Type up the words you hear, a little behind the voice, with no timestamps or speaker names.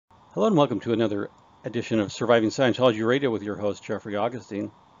Hello and welcome to another edition of Surviving Scientology Radio with your host, Jeffrey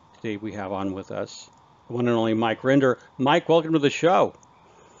Augustine. Today we have on with us the one and only Mike Rinder. Mike, welcome to the show.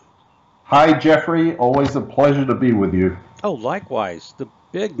 Hi, Jeffrey. Always a pleasure to be with you. Oh, likewise. The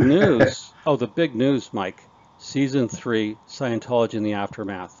big news. The big news, Mike. Season 3, Scientology in the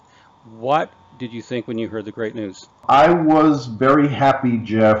Aftermath. What did you think when you heard the great news? I was very happy,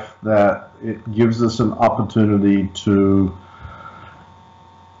 Jeff, that it gives us an opportunity to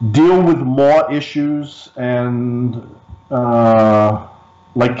deal with more issues and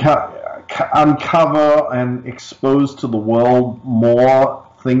uncover and expose to the world more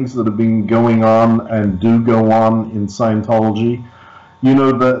things that have been going on and do go on in Scientology. You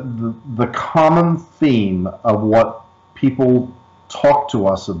know, the common theme of what people talk to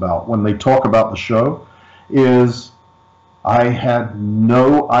us about when they talk about the show is, I had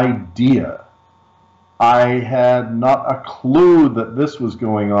no idea. I had not a clue that this was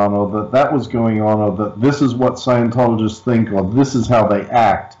going on, or that that was going on, or that this is what Scientologists think, or this is how they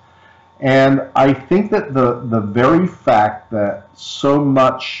act. And I think that the very fact that so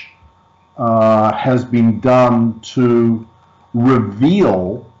much has been done to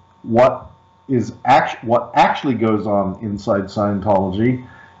reveal what actually goes on inside Scientology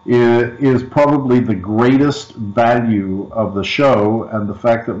is probably the greatest value of the show, and the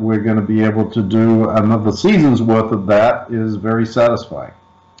fact that we're going to be able to do another season's worth of that is very satisfying.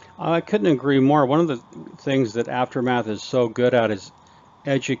 I couldn't agree more. One of the things that Aftermath is so good at is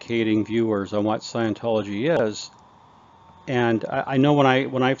educating viewers on what Scientology is. And I know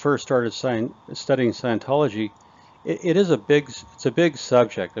when I first started studying Scientology, it's a big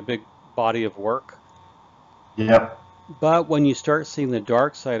subject, a big body of work. Yep. But when you start seeing the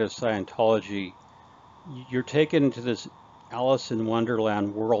dark side of Scientology, you're taken into this Alice in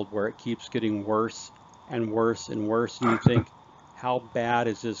Wonderland world where it keeps getting worse and worse and worse, and you think, how bad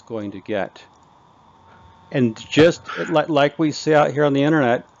is this going to get? And just like we say out here on the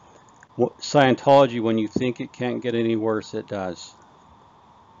internet, Scientology, when you think it can't get any worse, it does.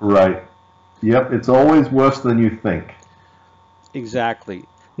 Right. Yep, it's always worse than you think. Exactly.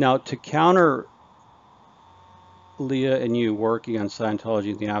 Now, to counter Leah and you working on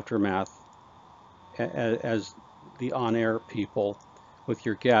Scientology in the Aftermath as the on-air people with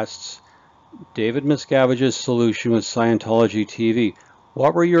your guests, David Miscavige's solution was Scientology TV.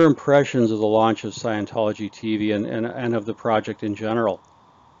 What were your impressions of the launch of Scientology TV and of the project in general?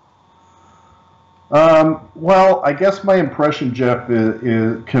 Well, I guess my impression, Jeff,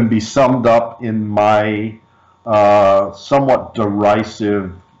 can be summed up in my somewhat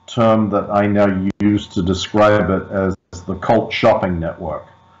derisive term that I now use to describe it as the cult shopping network.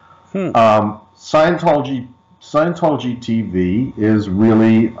 Scientology TV is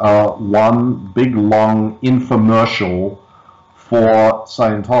really one big long infomercial for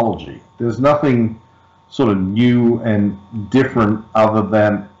Scientology. There's nothing sort of new and different other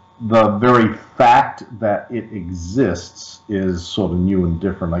than the very fact that it exists is sort of new and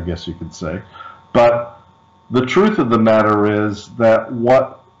different, I guess you could say. But the truth of the matter is that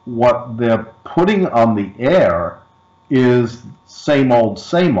what they're putting on the air is same old,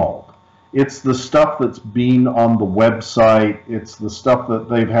 same old. It's the stuff that's been on the website. It's the stuff that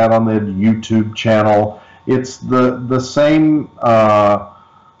they've had on their YouTube channel. It's the same,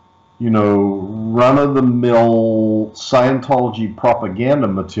 run-of-the-mill Scientology propaganda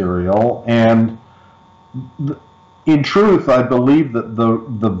material. And in truth, I believe that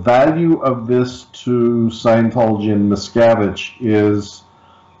the value of this to Scientology and Miscavige is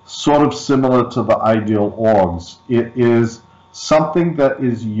sort of similar to the ideal orgs. It is something that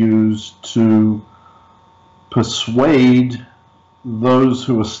is used to persuade those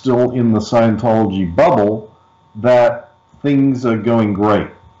who are still in the Scientology bubble that things are going great,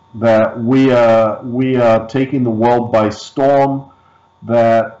 that we are taking the world by storm,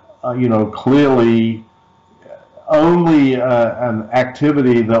 that clearly only an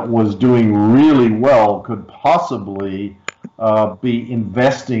activity that was doing really well could possibly be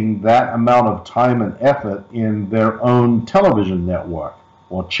investing that amount of time and effort in their own television network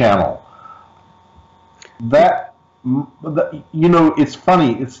or channel. It's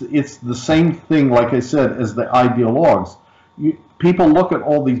funny. It's the same thing, like I said, as the ideal orgs. People look at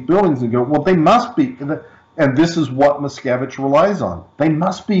all these buildings and go, well, they must be, and this is what Miscavige relies on. They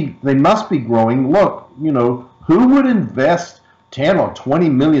must be growing. Look, who would invest $10 or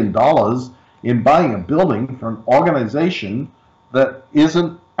 $20 million in buying a building for an organization that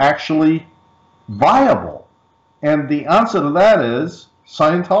isn't actually viable? And the answer to that is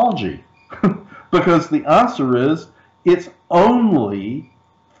Scientology. Because the answer is, it's only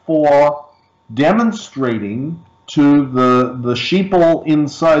for demonstrating to the sheeple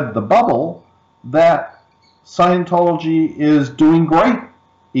inside the bubble that Scientology is doing great,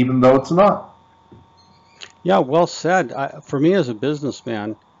 even though it's not. Yeah, well said. For me as a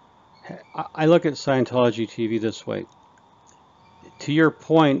businessman, I look at Scientology TV this way. To your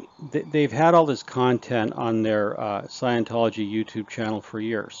point, they've had all this content on their Scientology YouTube channel for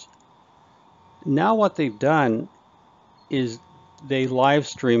years. Now what they've done is they live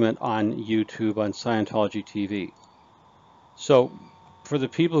stream it on YouTube on Scientology TV. So for the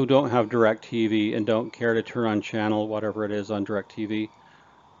people who don't have DirecTV and don't care to turn on channel, whatever it is on DirecTV,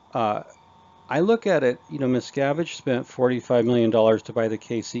 I look at it, Miscavige spent $45 million to buy the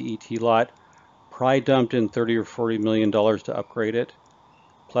KCET lot, probably dumped in $30 or $40 million to upgrade it,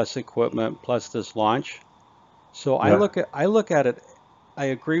 plus equipment, plus this launch. So I look at it, I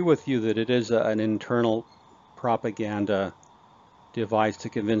agree with you that it is an internal propaganda device to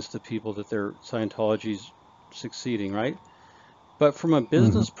convince the people that their Scientology's succeeding, right? But from a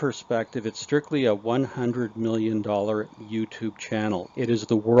business perspective, it's strictly a $100 million YouTube channel. It is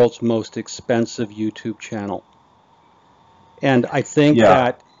the world's most expensive YouTube channel. And I think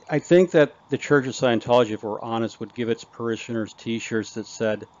that the Church of Scientology, if we're honest, would give its parishioners t-shirts that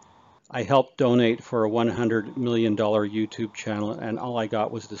said, I helped donate for a $100 million YouTube channel, and all I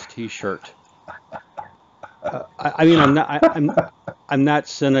got was this t-shirt. I mean, I'm not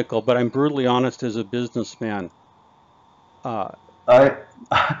cynical, but I'm brutally honest as a businessman. I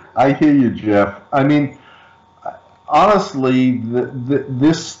hear you, Jeff. I mean, honestly,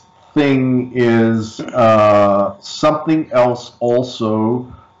 this thing is something else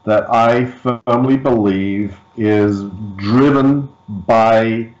also that I firmly believe is driven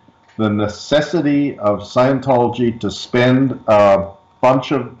by the necessity of Scientology to spend a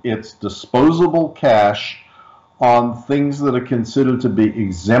bunch of its disposable cash on things that are considered to be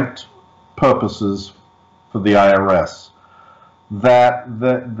exempt purposes for the IRS. That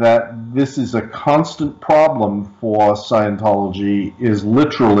this is a constant problem for Scientology is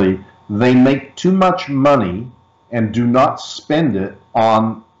literally they make too much money and do not spend it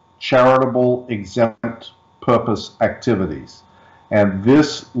on charitable exempt purpose activities. And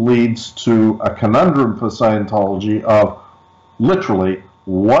this leads to a conundrum for Scientology of literally,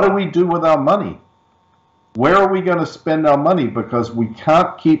 what do we do with our money? Where are we going to spend our money? Because we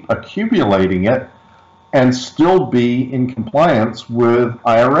can't keep accumulating it and still be in compliance with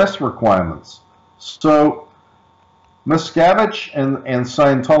IRS requirements. So Miscavige and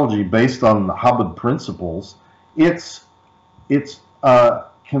Scientology, based on the Hubbard principles, it's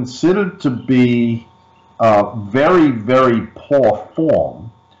considered to be very, very poor form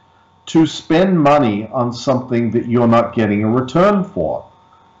to spend money on something that you're not getting a return for.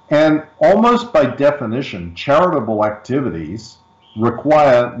 And almost by definition, charitable activities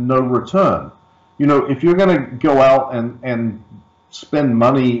require no return. If you're going to go out and spend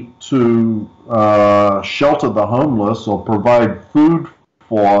money to shelter the homeless or provide food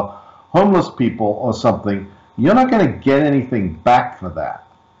for homeless people or something, you're not going to get anything back for that.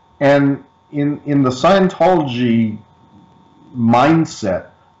 And in the Scientology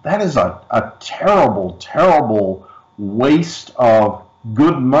mindset, that is a terrible, terrible waste of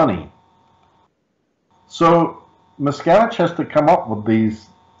good money. So Miscavige has to come up with these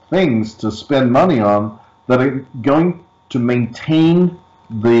things to spend money on that are going to maintain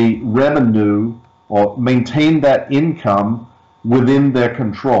the revenue or maintain that income within their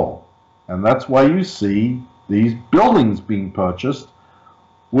control. And that's why you see these buildings being purchased,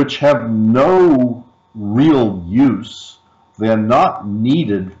 which have no real use. They're not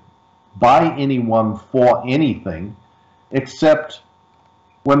needed by anyone for anything, except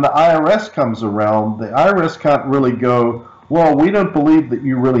when the IRS comes around, the IRS can't really go, well, we don't believe that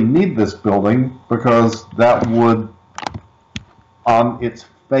you really need this building, because that would, on its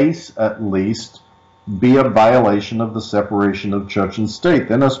face at least, be a violation of the separation of church and state.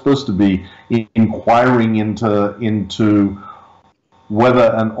 They're not supposed to be inquiring into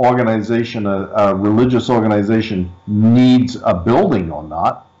whether an organization, a religious organization, needs a building or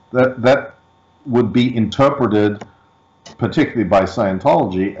not. That would be interpreted, particularly by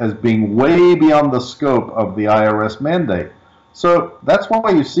Scientology, as being way beyond the scope of the IRS mandate. So that's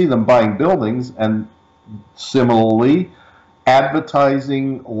why you see them buying buildings, and similarly,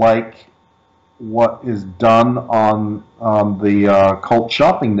 advertising like what is done on the Cult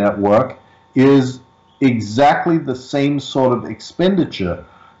Shopping Network is exactly the same sort of expenditure.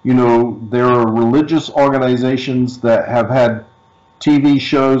 There are religious organizations that have had TV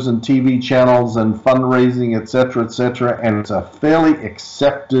shows and TV channels and fundraising, etc., and it's a fairly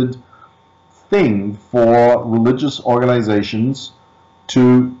accepted thing for religious organizations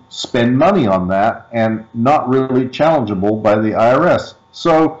to spend money on that and not really challengeable by the IRS.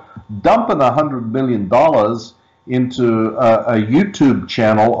 So dumping $100 million into a YouTube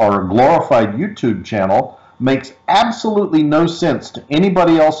channel or a glorified YouTube channel makes absolutely no sense to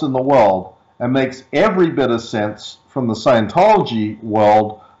anybody else in the world, and makes every bit of sense from the Scientology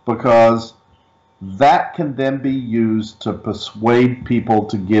world, because that can then be used to persuade people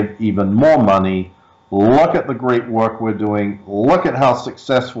to give even more money. Look at the great work we're doing. Look at how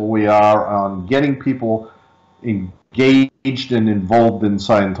successful we are on getting people engaged and involved in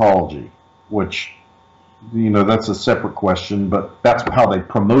Scientology, which, that's a separate question, but that's how they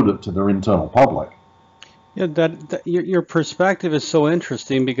promote it to their internal public. Yeah, your perspective is so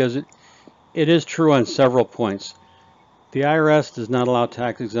interesting, because it is true on several points. The IRS does not allow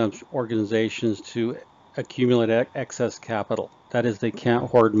tax-exempt organizations to accumulate excess capital. That is, they can't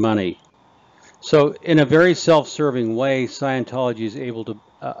hoard money. So in a very self-serving way, Scientology is able to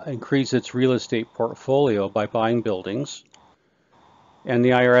increase its real estate portfolio by buying buildings. And the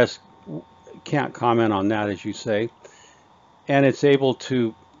IRS can't comment on that, as you say. And it's able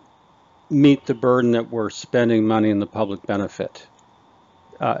to meet the burden that we're spending money in the public benefit.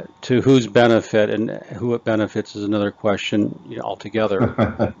 To whose benefit and who it benefits is another question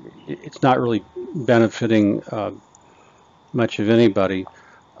altogether. It's not really benefiting much of anybody.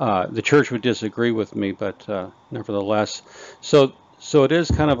 The church would disagree with me, but nevertheless. So it is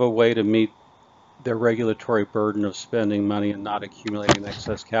kind of a way to meet their regulatory burden of spending money and not accumulating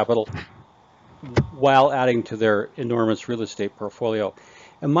excess capital, while adding to their enormous real estate portfolio.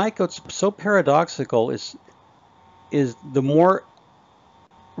 And Mike, what's so paradoxical is the more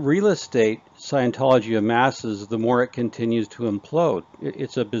real estate Scientology amasses, the more it continues to implode.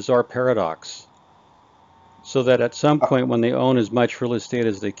 It's a bizarre paradox. So that at some point, when they own as much real estate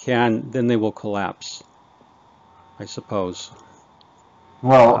as they can, then they will collapse, I suppose.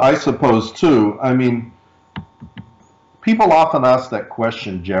 Well, I suppose too. I mean, people often ask that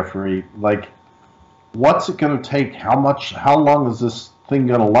question, Jeffrey, like, what's it going to take? How long is this thing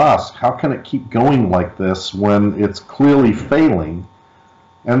going to last? How can it keep going like this when it's clearly failing?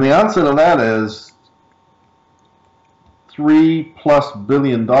 And the answer to that is $3+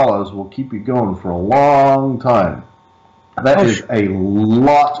 billion will keep you going for a long time. That is a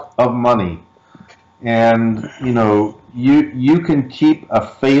lot of money. And, you can keep a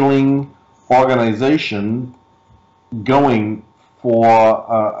failing organization going for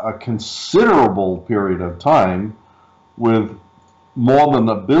a considerable period of time with more than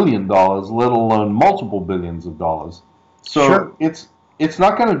 $1 billion, let alone multiple billions of dollars. So sure. It's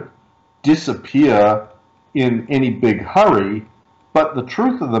not going to disappear in any big hurry, but the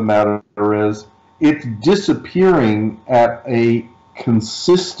truth of the matter is it's disappearing at a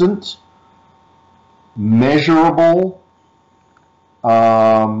consistent, measurable,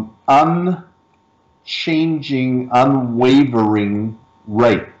 unchanging, unwavering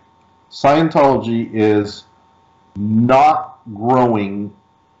rate. Scientology is not growing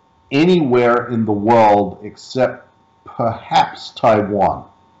anywhere in the world except perhaps Taiwan,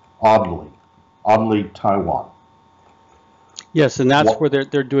 oddly Taiwan. Yes, and that's where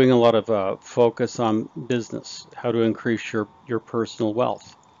they're doing a lot of focus on business, how to increase your personal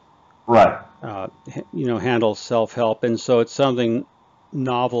wealth. Right. Handle self-help, and so it's something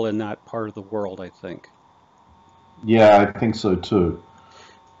novel in that part of the world, I think. Yeah, I think so too.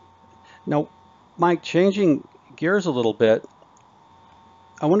 Now, Mike, changing gears a little bit,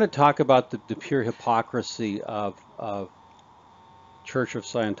 I want to talk about the pure hypocrisy of Church of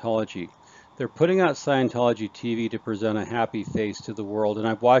Scientology. They're putting out Scientology TV to present a happy face to the world, and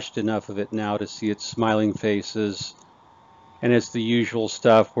I've watched enough of it now to see its smiling faces, and it's the usual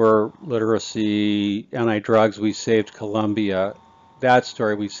stuff where literacy, anti-drugs, we saved Colombia. That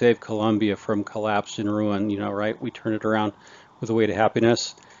story, we saved Colombia from collapse and ruin, right? We turned it around with a way to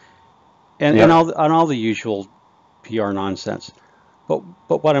happiness, and all the usual PR nonsense.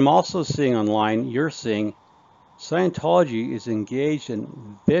 But what I'm also seeing online, you're seeing, Scientology is engaged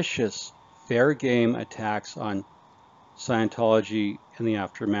in vicious, fair game attacks on Scientology in the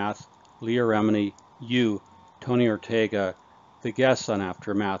Aftermath, Leah Remini, you, Tony Ortega, the guests on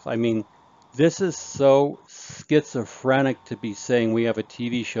Aftermath. I mean, this is so schizophrenic to be saying we have a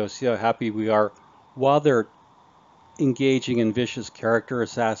TV show, see how happy we are, while they're engaging in vicious character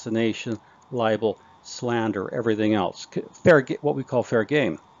assassination, libel, slander, everything else. What we call fair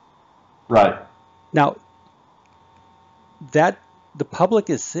game. Right. Now, the public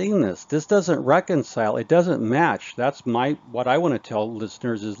is seeing this. This doesn't reconcile. It doesn't match. That's what I want to tell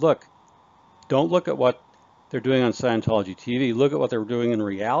listeners is, look, don't look at what they're doing on Scientology TV. Look at what they're doing in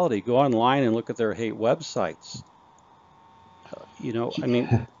reality. Go online and look at their hate websites. I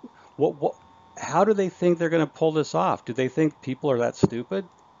mean, what, how do they think they're going to pull this off? Do they think people are that stupid?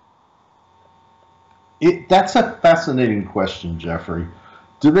 That's a fascinating question, Jeffrey.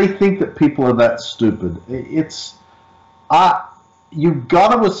 Do they think that people are that stupid? You've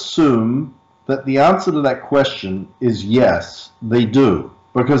got to assume that the answer to that question is yes, they do,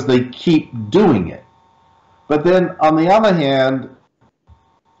 because they keep doing it. But then, on the other hand,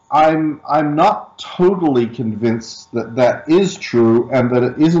 I'm not totally convinced that that is true, and that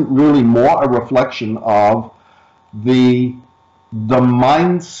it isn't really more a reflection of the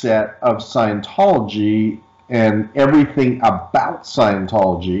mindset of Scientology and everything about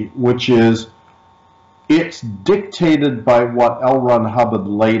Scientology, which is it's dictated by what L. Ron Hubbard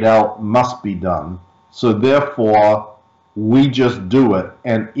laid out must be done. So therefore, we just do it.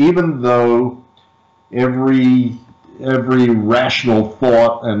 And even though every rational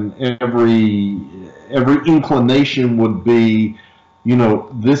thought and every inclination would be,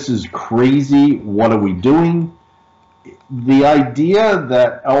 this is crazy, what are we doing? The idea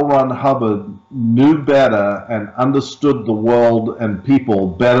that L. Ron Hubbard knew better and understood the world and people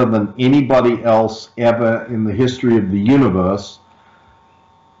better than anybody else ever in the history of the universe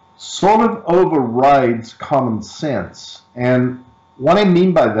sort of overrides common sense. And what I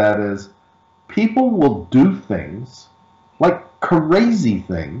mean by that is people will do things, like crazy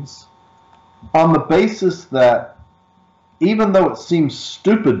things, on the basis that even though it seems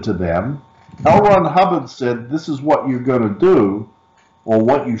stupid to them, L. Ron Hubbard said, this is what you're going to do, or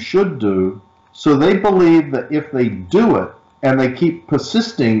what you should do, so they believe that if they do it, and they keep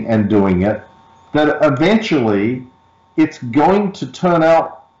persisting and doing it, that eventually it's going to turn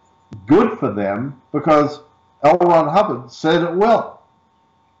out good for them, because L. Ron Hubbard said it will.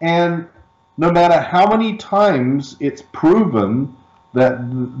 And no matter how many times it's proven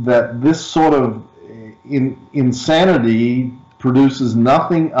that this sort of insanity produces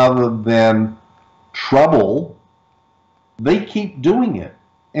nothing other than trouble, they keep doing it.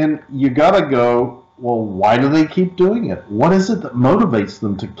 And you gotta go, well, why do they keep doing it? What is it that motivates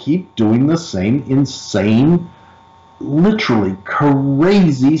them to keep doing the same insane, literally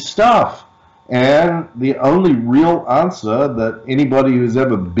crazy stuff? And the only real answer that anybody who's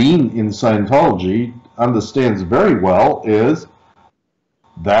ever been in Scientology understands very well is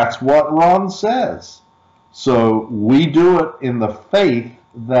that's what Ron says. So we do it in the faith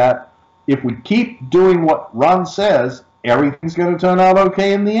that if we keep doing what Ron says, everything's going to turn out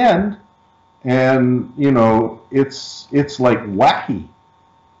okay in the end. And, it's like wacky.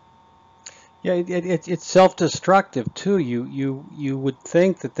 Yeah, it's self-destructive too. You would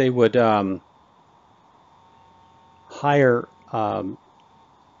think that they would hire a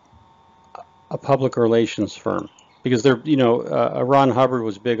public relations firm, because they're, Ron Hubbard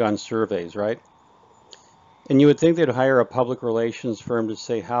was big on surveys, right? And you would think they'd hire a public relations firm to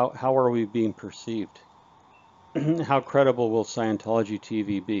say, how are we being perceived? How credible will Scientology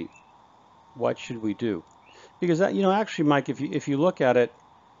TV be? What should we do? Because that, actually, Mike, if you look at it,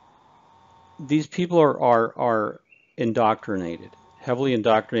 these people are indoctrinated, heavily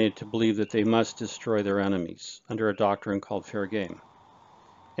indoctrinated to believe that they must destroy their enemies under a doctrine called fair game.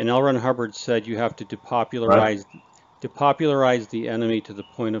 And L. Ron Hubbard said you have to depopularize the enemy to the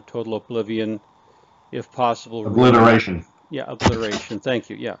point of total oblivion, if possible. Obliteration. Obliteration. Thank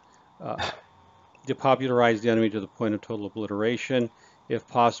you. Yeah. Depopularize the enemy to the point of total obliteration, if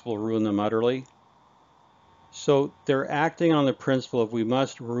possible, ruin them utterly. So they're acting on the principle of we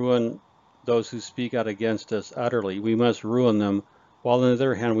must ruin those who speak out against us utterly. We must ruin them, while on the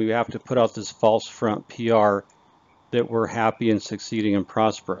other hand, we have to put out this false front PR that we're happy and succeeding and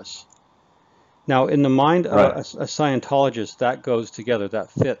prosperous. Now, in the mind of a Scientologist, that goes together,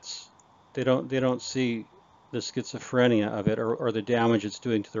 that fits. They don't see the schizophrenia of it or the damage it's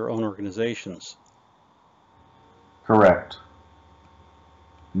doing to their own organizations. Correct.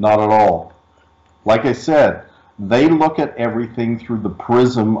 Not at all. Like I said, they look at everything through the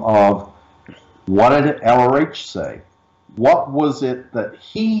prism of what did LRH say? What was it that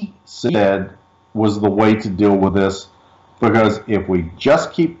he said was the way to deal with this? Because if we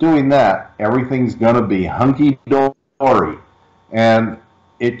just keep doing that, everything's going to be hunky-dory. And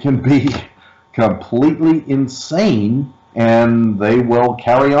it can be completely insane, and they will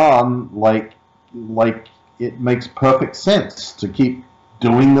carry on like it makes perfect sense to keep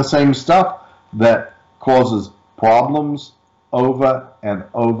doing the same stuff that causes problems over and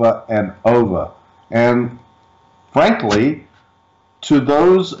over and over. And frankly, to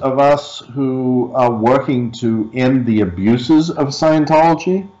those of us who are working to end the abuses of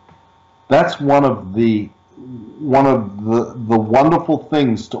Scientology, that's one of the wonderful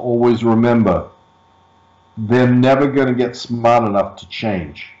things to always remember. they're never going to get smart enough to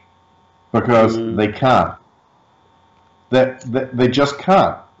change because they can't. They just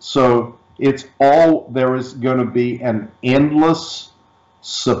can't. So it's all, there is going to be an endless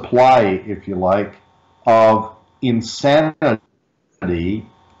supply, if you like, of insanity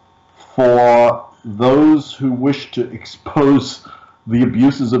for those who wish to expose the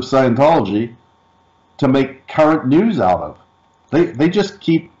abuses of Scientology to make current news out of. They just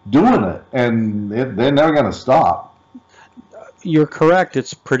keep doing it, and they're never going to stop. You're correct.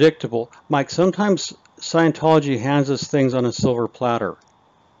 It's predictable. Mike, sometimes Scientology hands us things on a silver platter.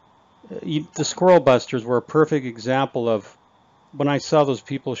 The Squirrel Busters were a perfect example of when I saw those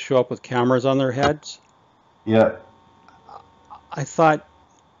people show up with cameras on their heads. Yeah. I thought,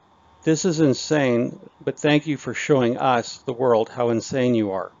 this is insane, but thank you for showing us, the world, how insane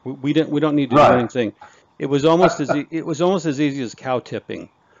you are. We don't need to do anything. It was almost as easy as cow tipping.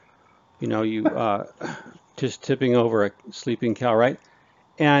 You know, you just tipping over a sleeping cow, right?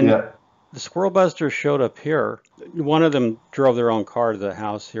 And the Squirrel Busters showed up here. One of them drove their own car to the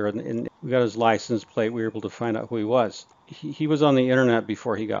house here, and we got his license plate. We were able to find out who he was. He was on the internet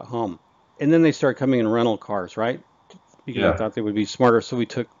before he got home. And then they started coming in rental cars, right? Because I thought they would be smarter. So we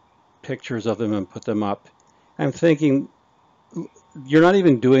took pictures of them and put them up. I'm thinking, you're not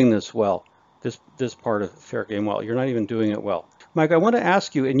even doing this well. This part of fair game well. You're not even doing it well. Mike, I want to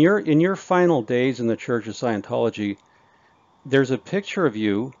ask you, in your final days in the Church of Scientology, there's a picture of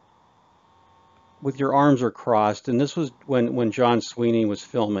you with your arms are crossed, and this was when John Sweeney was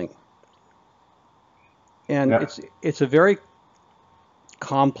filming. And it's a very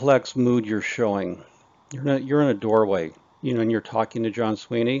complex mood you're showing. You're in a doorway, you know, and you're talking to John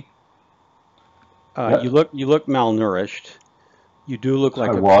Sweeney. You look malnourished. You do look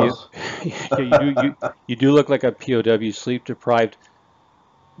like you do look like a POW, sleep deprived.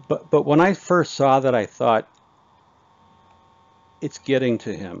 But when I first saw that, I thought, it's getting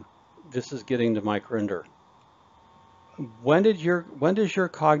to him. This is getting to Mike Rinder. When does your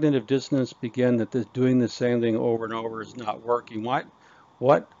cognitive dissonance begin that doing the same thing over and over is not working?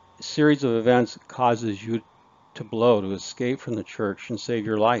 What series of events causes you to blow, to escape from the church and save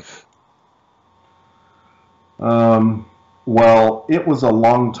your life? Well, it was a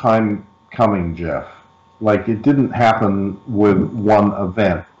long time coming, Jeff. Like, it didn't happen with one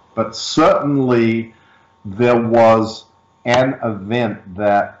event, but certainly there was an event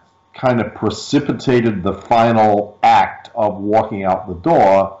that kind of precipitated the final act of walking out the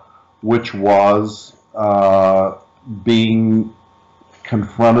door, which was being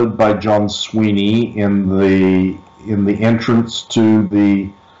confronted by John Sweeney in the entrance to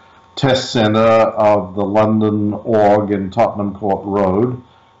the test center of the London Org in Tottenham Court Road,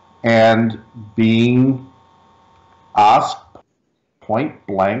 and being asked point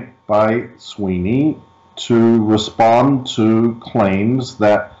blank by Sweeney to respond to claims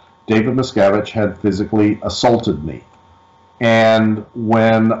that David Miscavige had physically assaulted me. And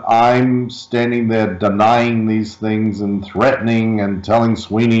when I'm standing there denying these things and threatening and telling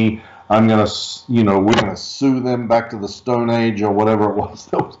Sweeney I'm going to, you know, we're going to sue them back to the Stone Age or whatever it was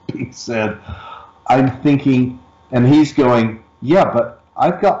that was being said, I'm thinking, and he's going, yeah, but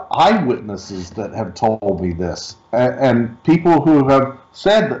I've got eyewitnesses that have told me this, and people who have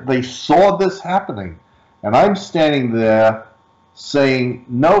said that they saw this happening. And I'm standing there saying,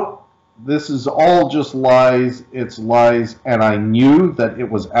 nope, this is all just lies, it's lies, and I knew that it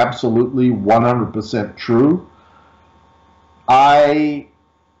was absolutely 100% true. I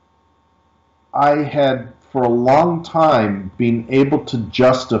had for a long time been able to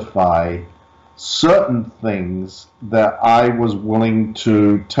justify certain things that I was willing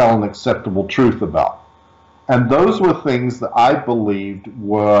to tell an acceptable truth about. And those were things that I believed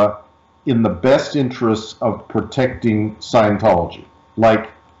were in the best interests of protecting Scientology. Like,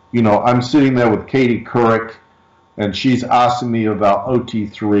 you know, I'm sitting there with Katie Couric, and she's asking me about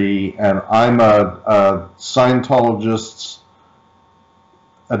OT3, and I'm a Scientologist,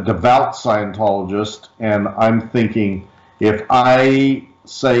 a devout Scientologist, and I'm thinking, if I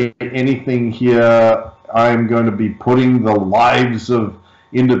say anything here, I'm going to be putting the lives of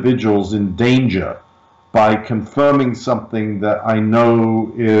individuals in danger by confirming something that I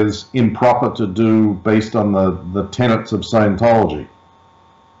know is improper to do based on the tenets of Scientology.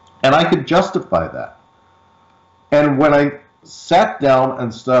 And I could justify that. And when I sat down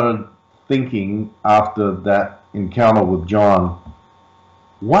and started thinking after that encounter with John,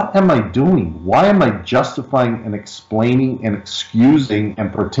 what am I doing? Why am I justifying and explaining and excusing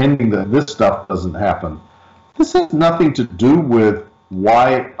and pretending that this stuff doesn't happen? This has nothing to do with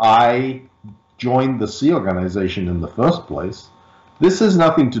why I joined the Sea Organization in the first place. This has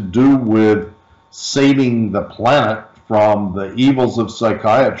nothing to do with saving the planet from the evils of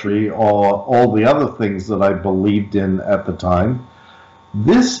psychiatry or all the other things that I believed in at the time.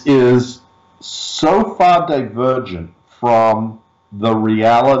 This is so far divergent from the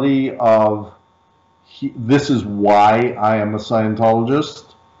reality of this is why I am a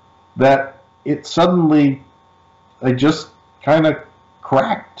Scientologist that it suddenly, I just kind of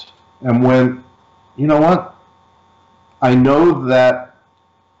cracked and went, you know what? I know that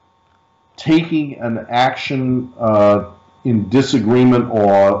taking an action in disagreement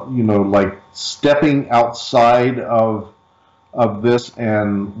or, like stepping outside of this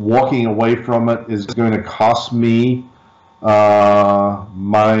and walking away from it is going to cost me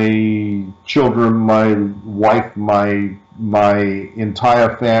my children, my wife, my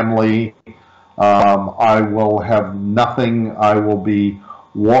entire family. I will have nothing. I will be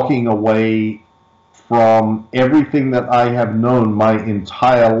walking away from everything that I have known my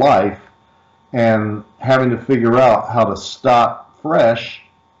entire life and having to figure out how to start fresh.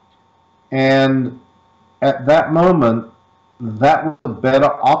 And at that moment, that was a better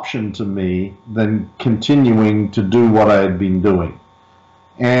option to me than continuing to do what I had been doing.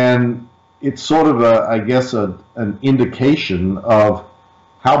 And it's sort of I guess, an indication of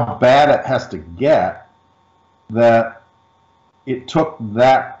how bad it has to get that it took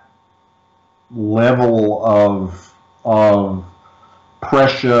that level of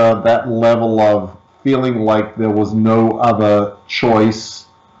pressure, that level of feeling like there was no other choice,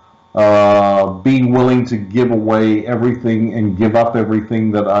 being willing to give away everything and give up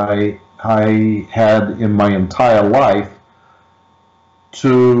everything that I had in my entire life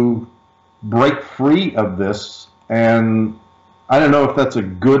to break free of this. And I don't know if that's a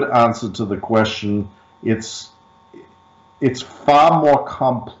good answer to the question. It's far more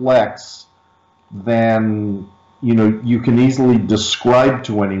complex than you can easily describe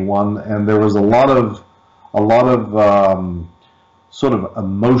to anyone, and there was a lot of sort of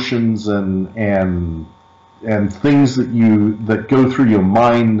emotions and things that go through your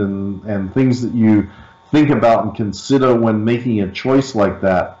mind and things that you think about and consider when making a choice like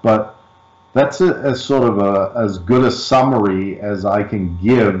that. But that's as sort of as good a summary as I can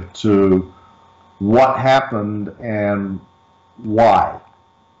give to what happened and why.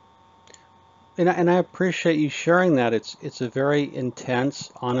 And I appreciate you sharing that. It's a very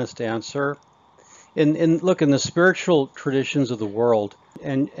intense, honest answer. And look, in the spiritual traditions of the world,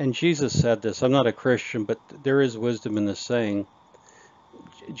 and Jesus said this, I'm not a Christian, but there is wisdom in this saying.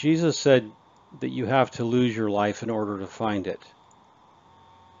 Jesus said that you have to lose your life in order to find it.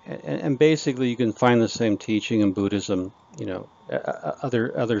 And basically you can find the same teaching in Buddhism,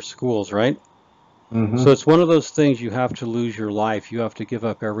 other schools, right? Mm-hmm. So it's one of those things, you have to lose your life. You have to give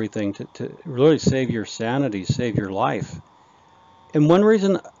up everything to really save your sanity, save your life. And one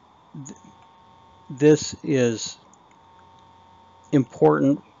reason this is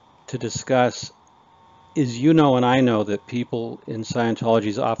important to discuss is and I know that people in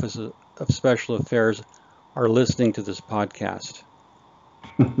Scientology's Office of Special Affairs are listening to this podcast.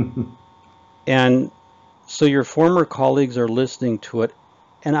 And so your former colleagues are listening to it.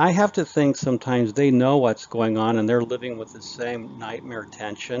 And I have to think sometimes they know what's going on and they're living with the same nightmare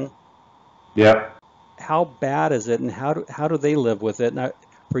tension. Yeah. How bad is it, and how do they live with it? Now,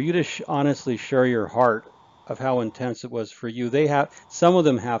 for you to honestly share your heart of how intense it was for you, some of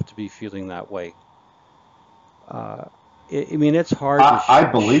them have to be feeling that way. It's hard. I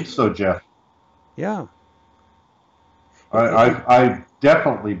believe so, Jeff. Yeah. I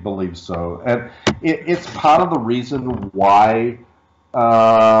definitely believe so, and it's part of the reason why.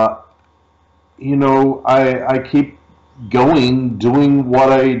 I keep doing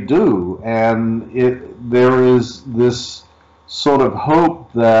what I do, and there is this sort of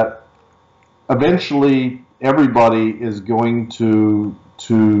hope that eventually everybody is going to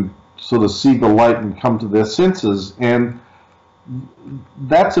sort of see the light and come to their senses, and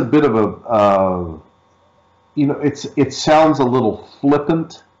that's a bit of it sounds a little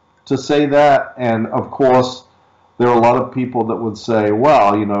flippant to say that, and of course there are a lot of people that would say,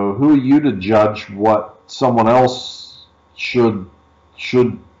 well, who are you to judge what someone else should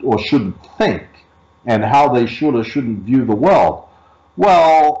or shouldn't think and how they should or shouldn't view the world?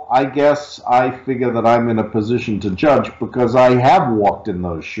 Well, I guess I figure that I'm in a position to judge because I have walked in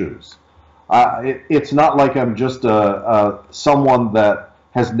those shoes. It's not like I'm just someone that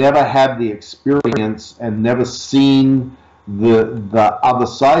has never had the experience and never seen the other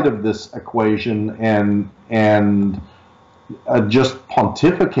side of this equation and just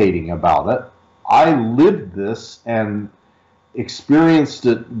pontificating about it. I lived this and experienced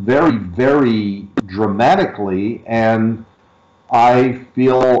it very, very dramatically, and I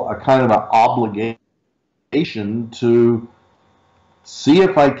feel a kind of an obligation to see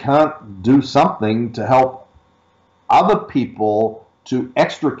if I can't do something to help other people to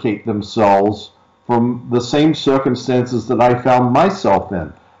extricate themselves from the same circumstances that I found myself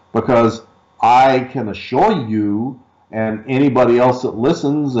in. Because I can assure you, and anybody else that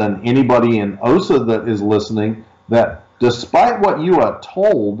listens, and anybody in OSA that is listening, that despite what you are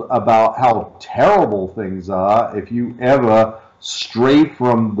told about how terrible things are, if you ever stray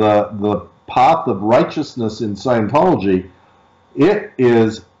from the path of righteousness in Scientology, it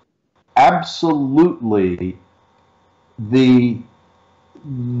is absolutely the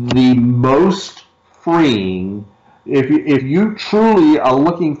most freeing. If you truly are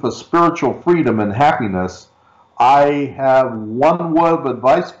looking for spiritual freedom and happiness, I have one word of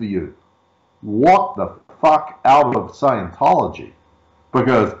advice for you: walk the fuck out of Scientology,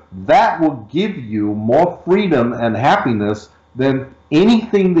 because that will give you more freedom and happiness than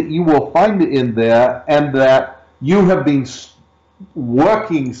anything that you will find in there, and that you have been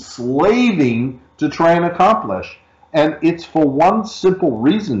working, slaving to try and accomplish. And it's for one simple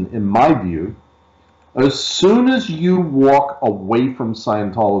reason, in my view. As soon as you walk away from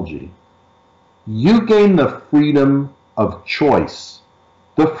Scientology, you gain the freedom of choice,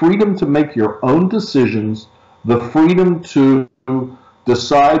 the freedom to make your own decisions, the freedom to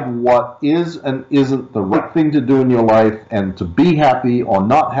decide what is and isn't the right thing to do in your life, and to be happy or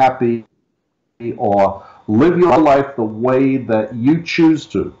not happy, or live your life the way that you choose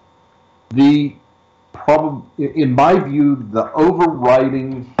to. In my view, the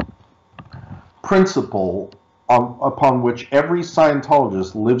overriding principle upon which every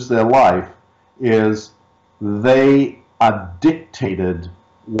Scientologist lives their life is they are dictated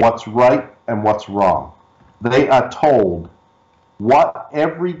what's right and what's wrong. They are told what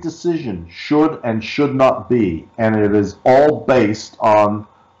every decision should and should not be, and it is all based on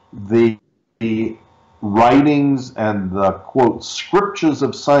the writings and the, quote, scriptures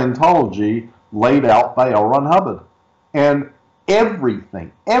of Scientology laid out by L. Ron Hubbard. And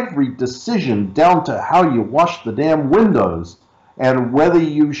everything, every decision, down to how you wash the damn windows, and whether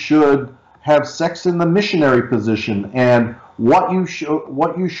you should have sex in the missionary position, and what you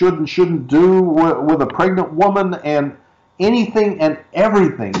should and shouldn't do with a pregnant woman, and anything and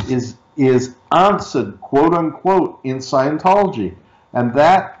everything is answered, quote unquote, in Scientology. And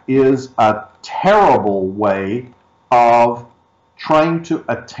that is a terrible way of trying to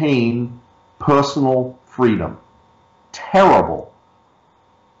attain personal freedom. Terrible.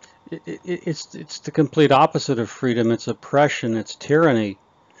 It's the complete opposite of freedom. It's oppression. It's tyranny.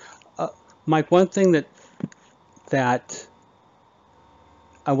 Mike, one thing that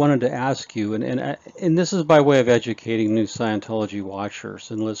I wanted to ask you, and this is by way of educating new Scientology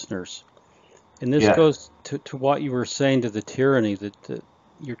watchers and listeners, and this goes to what you were saying, to the tyranny that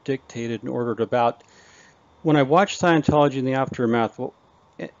you're dictated and ordered about. When I watch Scientology in the aftermath,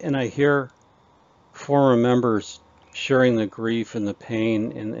 and I hear former members sharing the grief and the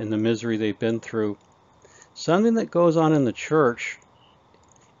pain and the misery they've been through, something that goes on in the church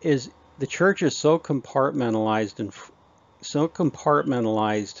is the church is so compartmentalized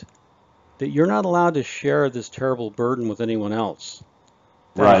that you're not allowed to share this terrible burden with anyone else.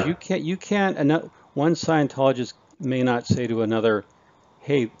 Right. You can't, one Scientologist may not say to another,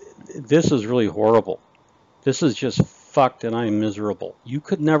 hey, this is really horrible. This is just fucked and I'm miserable. You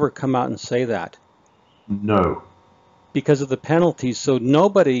could never come out and say that. No. Because of the penalties. So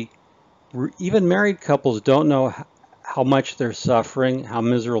nobody, even married couples, don't know how much they're suffering, how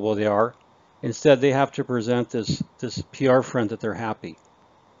miserable they are. Instead, they have to present this PR front that they're happy.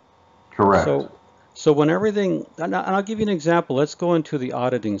 Correct. So when everything, and I'll give you an example. Let's go into the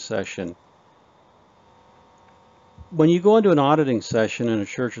auditing session. When you go into an auditing session in a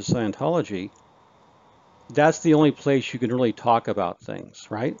Church of Scientology, that's the only place you can really talk about things,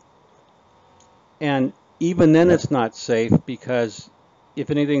 right? And even then it's not safe, because if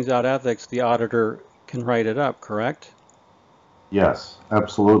anything's out of ethics, the auditor can write it up, correct? Yes,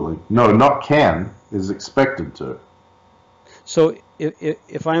 absolutely. No, not can, is expected to. So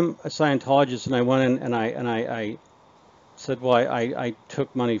if I'm a Scientologist and I went in and I said, well, I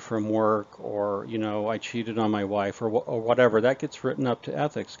took money from work, or, you know, I cheated on my wife, or whatever, that gets written up to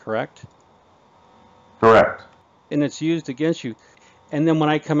ethics, correct? Correct. And it's used against you. And then when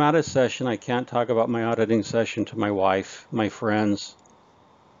I come out of session, I can't talk about my auditing session to my wife, my friends.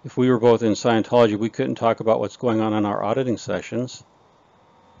 If we were both in Scientology, we couldn't talk about what's going on in our auditing sessions.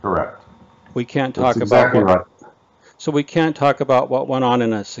 Correct. We can't talk That's exactly about right. So we can't talk about what went on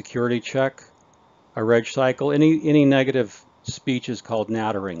in a security check, a reg cycle. Any negative speech is called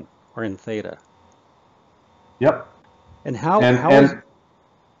nattering, or in theta. Yep. And how is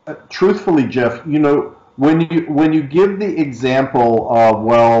And truthfully, Jeff, when you give the example of,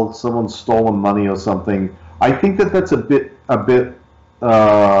 well, someone's stolen money or something, I think that that's a bit of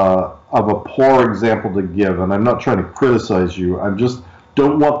a poor example to give. And I'm not trying to criticize you. I just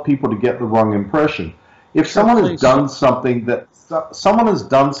don't want people to get the wrong impression. If sure, someone has please. done something someone has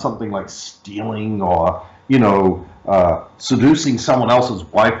done something like stealing or seducing someone else's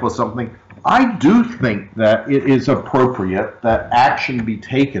wife or something, I do think that it is appropriate that action be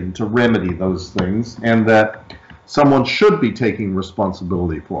taken to remedy those things and that someone should be taking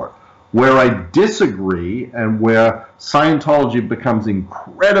responsibility for it. Where I disagree and where Scientology becomes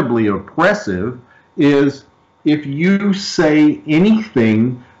incredibly oppressive is if you say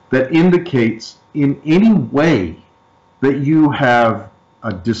anything that indicates in any way that you have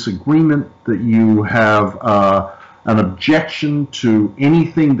a disagreement, that you have an objection to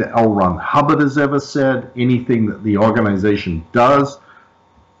anything that L. Ron Hubbard has ever said, anything that the organization does,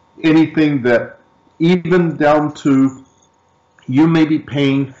 anything that even down to you may be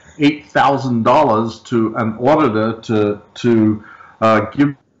paying $8,000 to an auditor to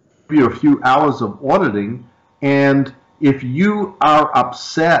give you a few hours of auditing, and if you are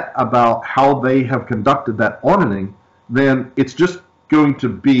upset about how they have conducted that auditing, then it's just going to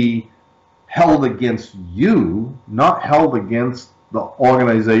be held against you, not held against the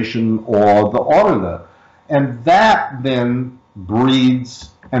organization or the auditor. And that then breeds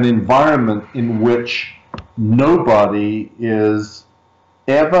an environment in which nobody is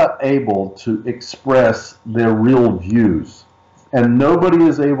ever able to express their real views. And nobody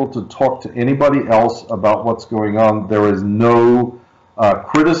is able to talk to anybody else about what's going on. There is no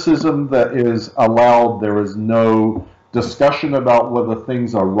criticism that is allowed. There is no discussion about whether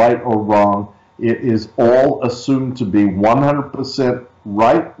things are right or wrong. It is all assumed to be 100%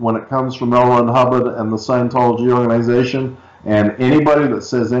 right when it comes from L. Ron Hubbard and the Scientology organization. And anybody that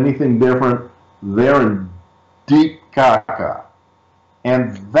says anything different, they're in deep caca.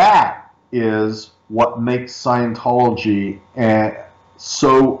 And that is what makes Scientology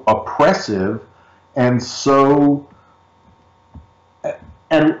so oppressive and so.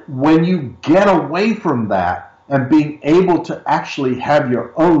 And when you get away from that and being able to actually have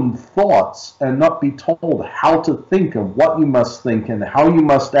your own thoughts and not be told how to think of what you must think and how you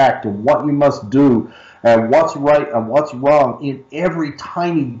must act and what you must do and what's right and what's wrong in every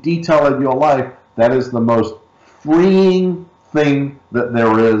tiny detail of your life, that is the most freeing thing that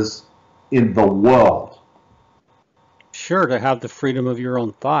there is in the world. Sure, to have the freedom of your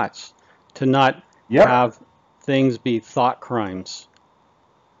own thoughts, to not Yep, have things be thought crimes.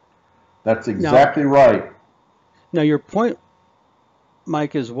 that's Now, exactly right. now your point,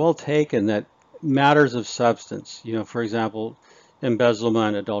 Mike, is well taken that matters of substance, for example,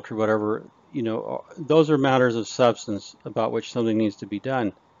 embezzlement, adultery, whatever, those are matters of substance about which something needs to be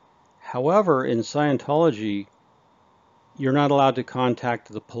done. However, in Scientology, you're not allowed to contact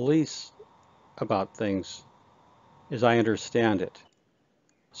the police about things, as I understand it.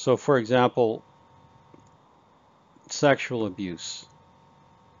 So, for example, sexual abuse.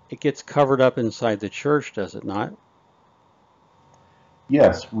 It gets covered up inside the church, does it not?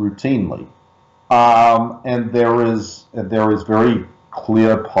 Yes, routinely. And there is very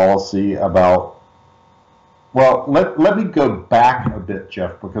clear policy about. Well, let me go back a bit,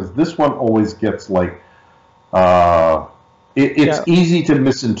 Jeff, because this one always gets like it's Yeah, easy to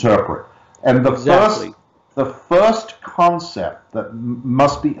misinterpret. And exactly. the first concept that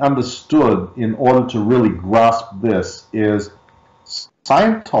must be understood in order to really grasp this is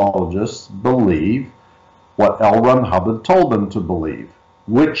Scientologists believe what L. Ron Hubbard told them to believe,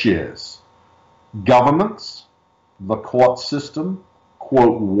 which is governments, the court system,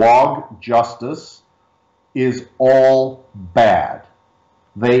 quote, WOG justice, is all bad.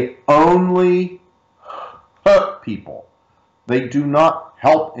 They only hurt people. They do not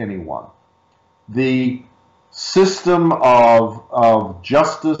help anyone. The system of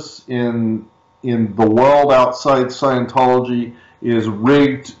justice in the world outside Scientology is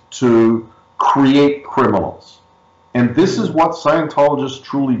rigged to create criminals. And this is what Scientologists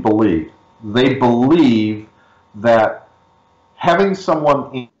truly believe. They believe that having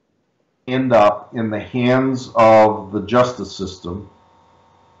someone end up in the hands of the justice system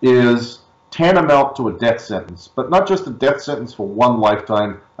is tantamount to a death sentence, but not just a death sentence for one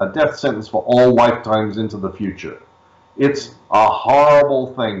lifetime, a death sentence for all lifetimes into the future. It's a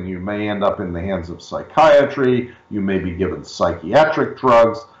horrible thing. You may end up in the hands of psychiatry, you may be given psychiatric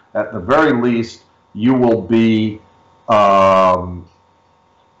drugs. At the very least, you will be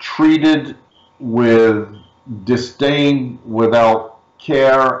treated with disdain, without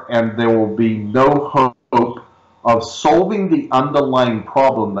care, and there will be no hope of solving the underlying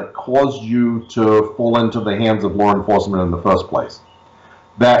problem that caused you to fall into the hands of law enforcement in the first place.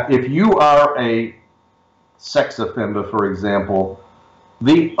 That if you are a sex offender, for example,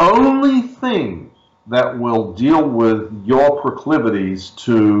 the only thing that will deal with your proclivities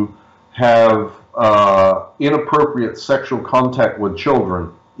to have inappropriate sexual contact with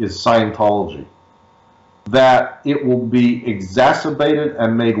children is Scientology. That it will be exacerbated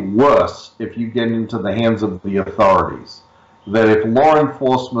and made worse if you get into the hands of the authorities. That if law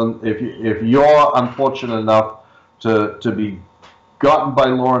enforcement, if you're unfortunate enough to be gotten by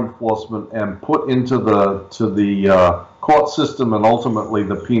law enforcement and put into the court system and ultimately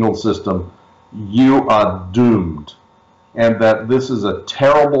the penal system, you are doomed. And that this is a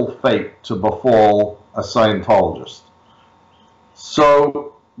terrible fate to befall a Scientologist.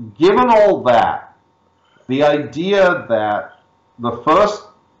 So, given all that, the idea that the first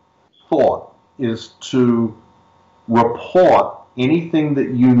thought is to report anything that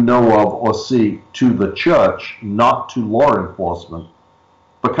you know of or see to the church, not to law enforcement,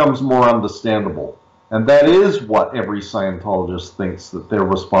 becomes more understandable. And that is what every Scientologist thinks that their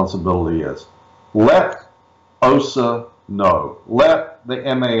responsibility is. Let OSA know. Let the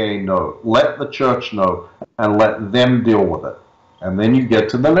MAA know. Let the church know. And let them deal with it. And then you get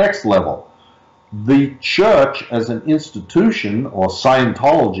to the next level. The church as an institution, or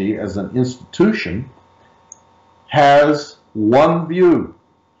Scientology as an institution, has one view.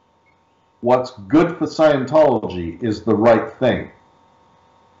 What's good for Scientology is the right thing.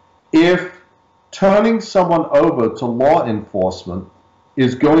 If turning someone over to law enforcement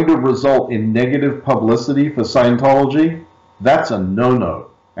is going to result in negative publicity for Scientology, that's a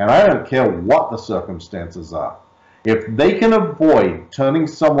no-no. And I don't care what the circumstances are. If they can avoid turning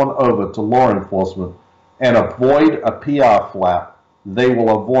someone over to law enforcement and avoid a PR flap, they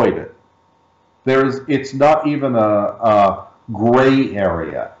will avoid it. It's not even a gray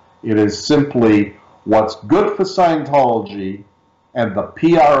area. It is simply what's good for Scientology and the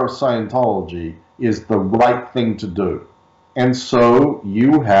PR of Scientology is the right thing to do. And so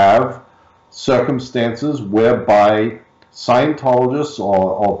you have circumstances whereby Scientologists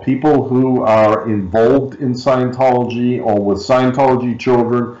or people who are involved in Scientology or with Scientology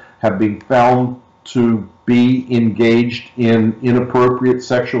children have been found to be engaged in inappropriate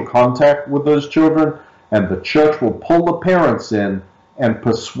sexual contact with those children, and the church will pull the parents in and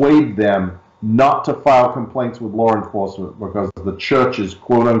persuade them not to file complaints with law enforcement because the church is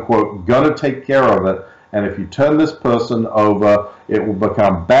quote-unquote going to take care of it, and if you turn this person over, it will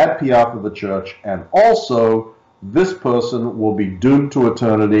become bad PR for the church, and also this person will be doomed to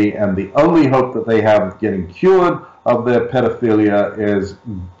eternity, and the only hope that they have of getting cured of their pedophilia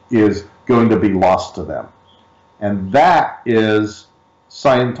is going to be lost to them. And that is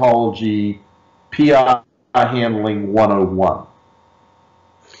Scientology PR handling 101.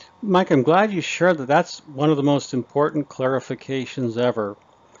 Mike, I'm glad you shared that. That's one of the most important clarifications ever.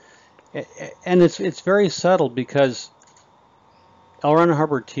 And it's very subtle because L. Ron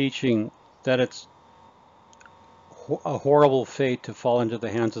Hubbard teaching that it's a horrible fate to fall into the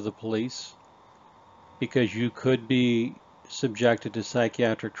hands of the police because you could be subjected to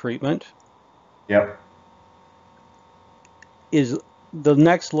psychiatric treatment. Yep. Is the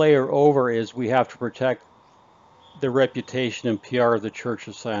next layer over is we have to protect the reputation and PR of the Church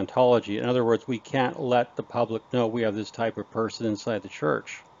of Scientology. In other words, we can't let the public know we have this type of person inside the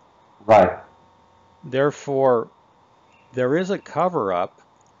church. Right. Therefore, there is a cover-up.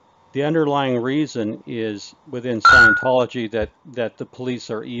 The underlying reason is within Scientology that the police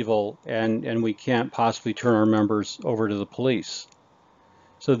are evil and we can't possibly turn our members over to the police.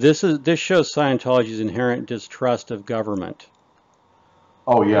 So this shows Scientology's inherent distrust of government.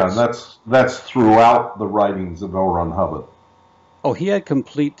 Oh yeah, that's throughout the writings of L. Ron Hubbard. Oh, he had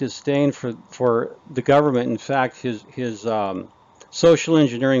complete disdain for the government. In fact, his social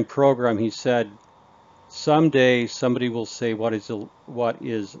engineering program, he said, someday somebody will say what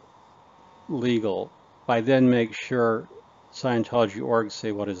is legal. By then, make sure Scientology orgs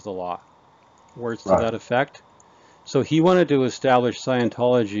say what is the law. Words to that effect. So he wanted to establish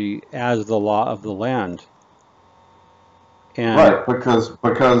Scientology as the law of the land. And right,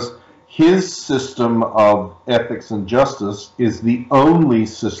 because his system of ethics and justice is the only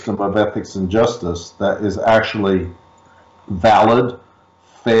system of ethics and justice that is actually valid,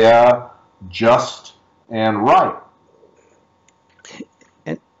 fair, just, and right.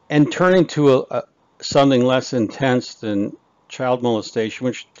 And turning to something less intense than child molestation,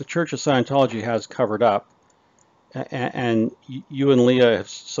 which the Church of Scientology has covered up, and you and Leah have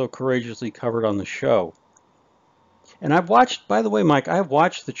so courageously covered on the show. And I've watched, by the way, Mike, I've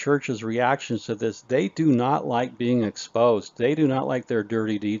watched the church's reactions to this. They do not like being exposed. They do not like their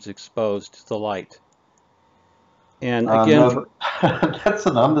dirty deeds exposed to the light. And again, No, that's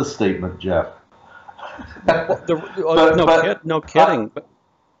an understatement, Jeff. no kidding.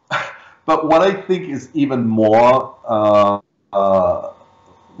 But what I think is even more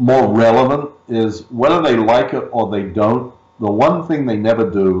more relevant is whether they like it or they don't. The one thing they never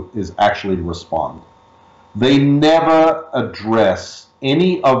do is actually respond. They never address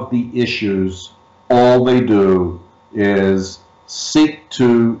any of the issues. All they do is seek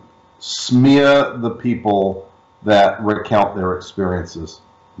to smear the people that recount their experiences.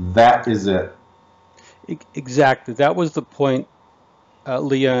 That is it. Exactly. That was the point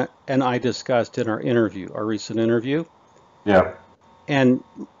Leah and I discussed in our recent interview. Yeah. And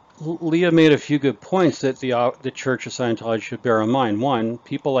Leah made a few good points that the Church of Scientology should bear in mind. One,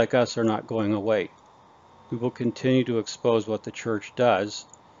 people like us are not going away. We will continue to expose what the church does.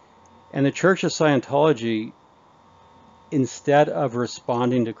 And the Church of Scientology, instead of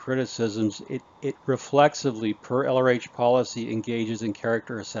responding to criticisms, it reflexively, per LRH policy, engages in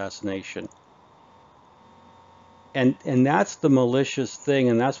character assassination. And that's the malicious thing,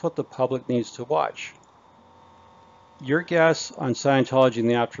 and that's what the public needs to watch. Your guests on Scientology in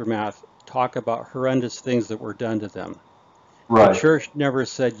the Aftermath talk about horrendous things that were done to them. Right. The church never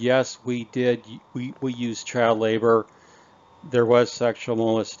said, yes, we did, we used child labor, there was sexual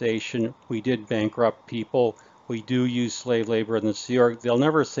molestation, we did bankrupt people, we do use slave labor in the Sea Org. They'll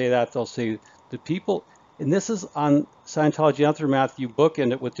never say that. They'll say the people, and this is on Scientology Aftermath, you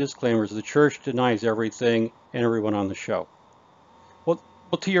bookend it with disclaimers. The church denies everything and everyone on the show. Well,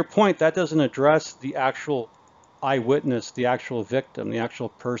 to your point, that doesn't address the actual eyewitness, the actual victim, the actual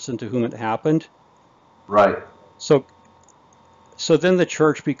person to whom it happened. Right. So then the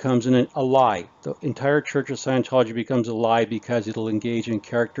church becomes a lie. The entire Church of Scientology becomes a lie because it'll engage in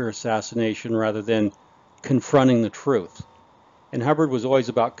character assassination rather than confronting the truth. And Hubbard was always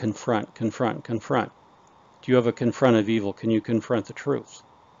about confront. Do you have a confront of evil? Can you confront the truth?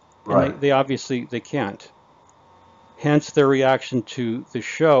 Right. And they obviously can't. Hence their reaction to the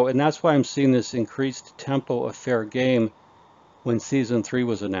show. And that's why I'm seeing this increased tempo of fair game when season 3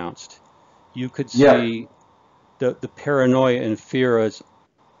 was announced. You could see the paranoia and fear as,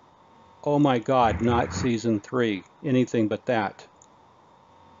 oh my God, not season 3, anything but that.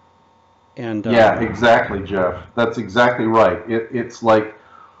 And yeah, exactly, Jeff. That's exactly right. It's like,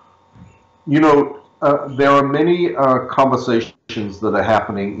 there are many conversations that are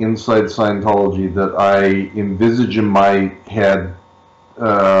happening inside Scientology that I envisage in my head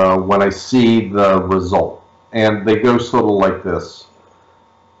when I see the result. And they go sort of like this.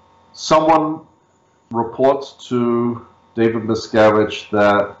 Someone reports to David Miscavige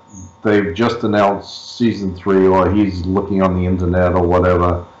that they've just announced season 3, or he's looking on the internet or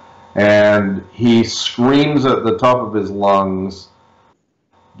whatever, and he screams at the top of his lungs,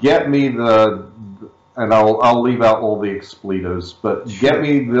 get me and I'll leave out all the expletives, but get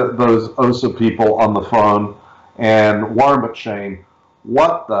me those OSA people on the phone, and Warren McShane,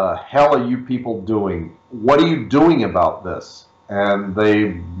 what the hell are you people doing? What are you doing about this? And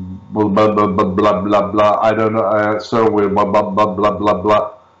they blah blah blah blah blah blah. I don't know. So we're blah blah blah blah blah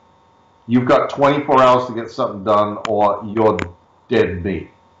blah. You've got 24 hours to get something done, or you're dead meat.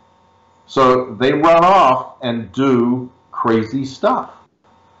 So they run off and do crazy stuff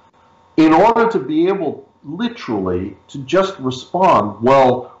in order to be able, literally, to just respond.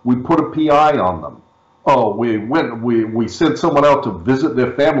 Well, we put a PI on them. Oh, we sent someone out to visit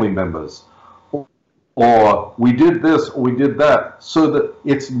their family members. Or we did this, or we did that, so that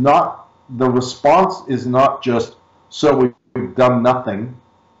it's not, the response is not just, so we've done nothing,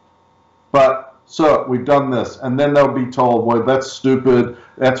 but, so we've done this, and then they'll be told, well, that's stupid,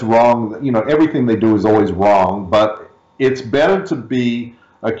 that's wrong, everything they do is always wrong, but it's better to be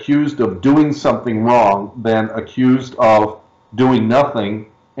accused of doing something wrong than accused of doing nothing,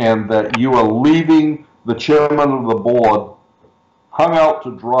 and that you are leaving the chairman of the board hung out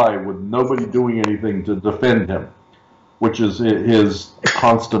to dry with nobody doing anything to defend him, which is his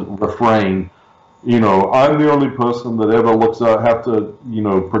constant refrain. I'm the only person that ever looks out, have to,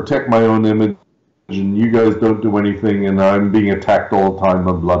 protect my own image, and you guys don't do anything, and I'm being attacked all the time,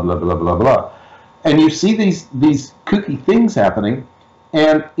 and blah, blah, blah, blah, blah. And you see these kooky things happening,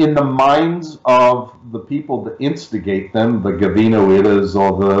 and in the minds of the people that instigate them, the Gavino Idas,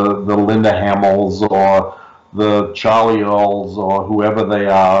 or the Linda Hamills, or the Charlie Earls, or whoever they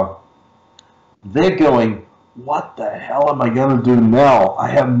are, they're going, what the hell am I going to do now? I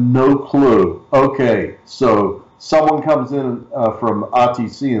have no clue. Okay, so someone comes in from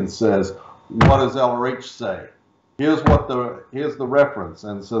RTC and says, what does LRH say? here's the reference.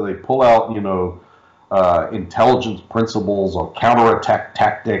 And so they pull out, intelligence principles or counterattack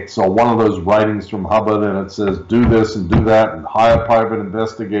tactics or one of those writings from Hubbard, and it says do this and do that and hire private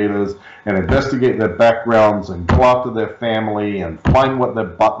investigators and investigate their backgrounds and go after their family and find what their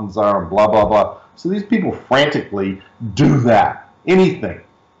buttons are and blah, blah, blah. So these people frantically do that, anything.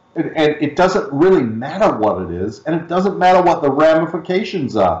 And it doesn't really matter what it is, and it doesn't matter what the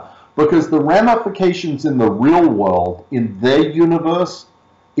ramifications are, because the ramifications in the real world, in their universe,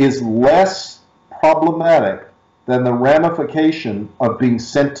 is less problematic than the ramification of being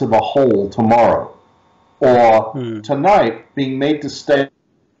sent to the hole tomorrow, or tonight being made to stay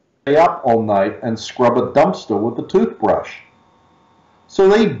up all night and scrub a dumpster with a toothbrush. So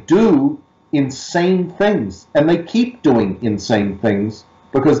they do insane things, and they keep doing insane things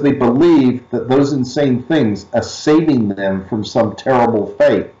because they believe that those insane things are saving them from some terrible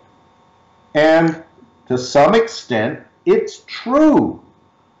fate. And to some extent, it's true.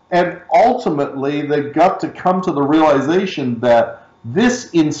 And ultimately, they've got to come to the realization that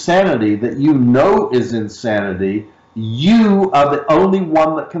this insanity that you know is insanity, you are the only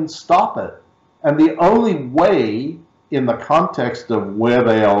one that can stop it. And the only way, in the context of where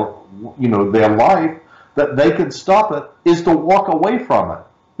they are, their life, that they can stop it is to walk away from it,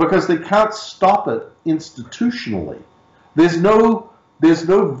 because they can't stop it institutionally. There's no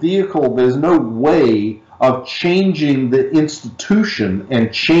vehicle, there's no way of changing the institution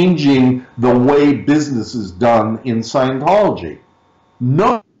and changing the way business is done in Scientology.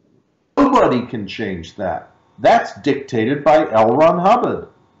 Nobody can change that. That's dictated by L. Ron Hubbard.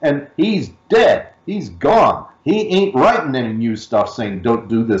 And he's dead. He's gone. He ain't writing any new stuff saying don't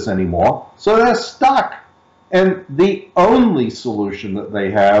do this anymore. So they're stuck. And the only solution that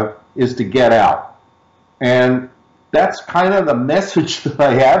they have is to get out. And that's kind of the message that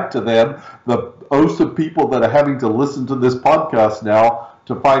I have to them, the host of people that are having to listen to this podcast now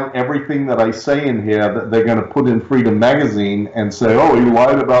to find everything that I say in here that they're going to put in Freedom Magazine and say, oh, he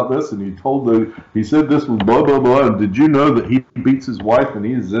lied about this and he said this was blah, blah, blah, and did you know that he beats his wife and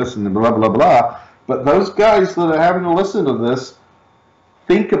he's this and blah, blah, blah. But those guys that are having to listen to this,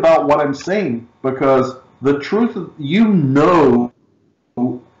 think about what I'm saying, because the truth,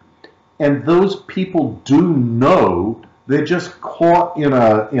 and those people do know, they're just caught in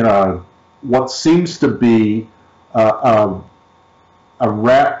a what seems to be a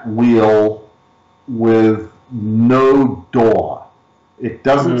rat wheel with no door. It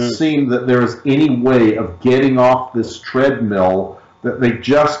doesn't seem that there is any way of getting off this treadmill, that they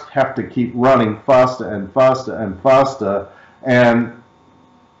just have to keep running faster and faster and faster, and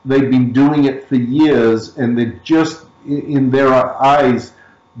they've been doing it for years, and they're just, in their eyes,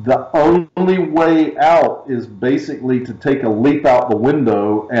 the only way out is basically to take a leap out the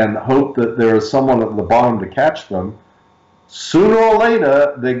window and hope that there is someone at the bottom to catch them. Sooner or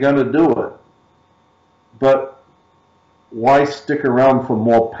later, they're going to do it. But why stick around for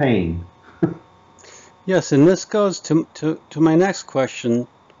more pain? Yes, and this goes to my next question,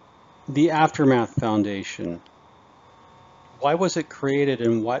 the Aftermath Foundation. Why was it created,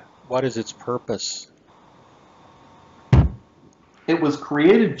 and what is its purpose? It was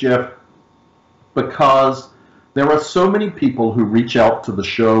created, Jeff, because there are so many people who reach out to the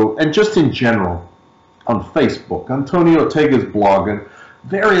show, and just in general, on Facebook, on Tony Ortega's blog, and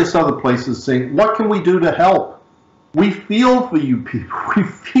various other places, saying, what can we do to help? We feel for you people. We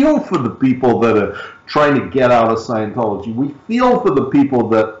feel for the people that are trying to get out of Scientology. We feel for the people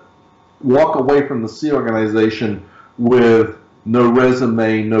that walk away from the Sea Organization with no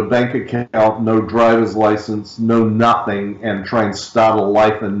resume, no bank account, no driver's license, no nothing, and try and start a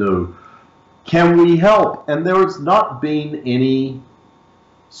life anew. Can we help? And there has not been any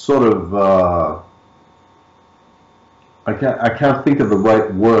sort of, I can't think of the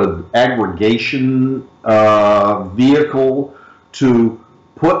right word, aggregation vehicle to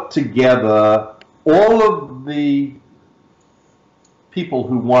put together all of the people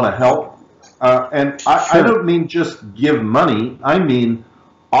who want to help. And I don't mean just give money. I mean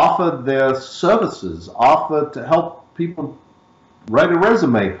offer their services, offer to help people write a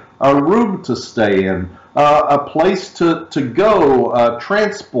resume, a room to stay in, a place to go,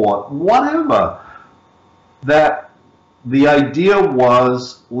 transport, whatever. That the idea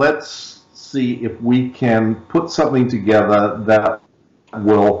was, let's see if we can put something together that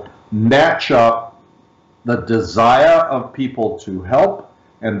will match up the desire of people to help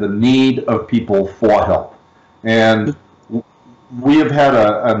and the need of people for help. And we have had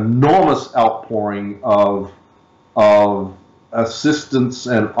an enormous outpouring of assistance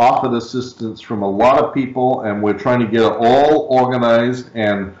and offered assistance from a lot of people, and we're trying to get it all organized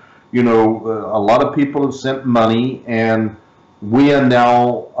and You know, a lot of people have sent money, and we are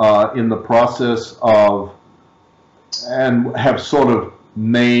now in the process of, and have sort of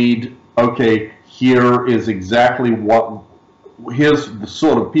made, okay, here is exactly what, here's the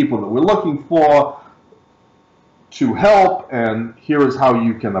sort of people that we're looking for to help, and here is how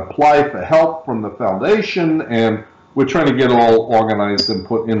you can apply for help from the foundation, and we're trying to get it all organized and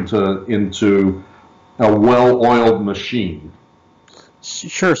put into a well-oiled machine.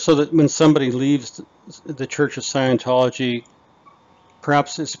 Sure, so that when somebody leaves the Church of Scientology,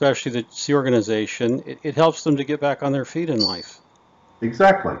 perhaps especially the organization, it helps them to get back on their feet in life.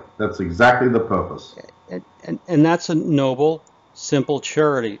 Exactly. That's exactly the purpose. And that's a noble, simple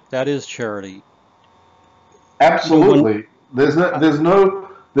charity. That is charity. Absolutely. There's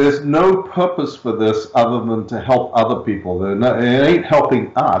no purpose for this other than to help other people. It ain't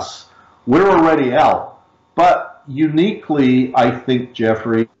helping us. We're already out. But uniquely, I think,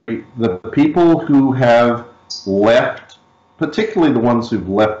 Jeffrey, the people who have left, particularly the ones who've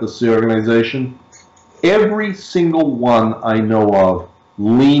left this organization, every single one I know of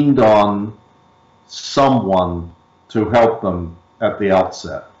leaned on someone to help them at the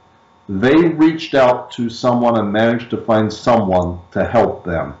outset. They reached out to someone and managed to find someone to help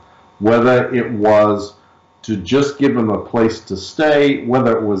them, whether it was to just give them a place to stay,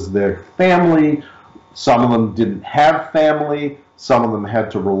 whether it was their family. Some of them didn't have family. Some of them had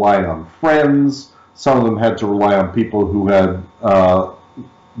to rely on friends. Some of them had to rely on people who had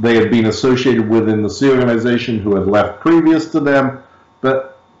they had been associated with in the organization who had left previous to them.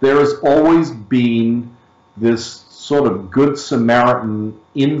 But there has always been this sort of Good Samaritan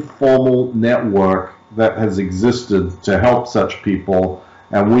informal network that has existed to help such people,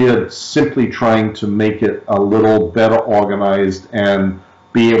 and we are simply trying to make it a little better organized and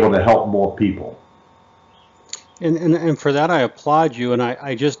be able to help more people. And for that I applaud you, and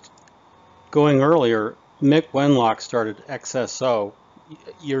I just, going earlier, Mick Wenlock started XSO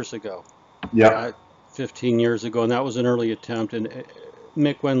years ago. Yeah. 15 years ago, and that was an early attempt, and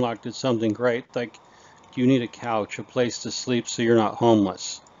Mick Wenlock did something great, like, you need a couch, a place to sleep so you're not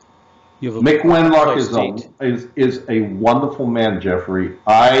homeless. You have Mick Wenlock is a wonderful man, Jeffrey.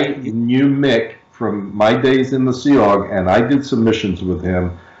 I knew Mick from my days in the Sea Org, and I did some missions with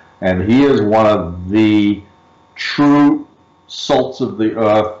him, and he is one of the true salts of the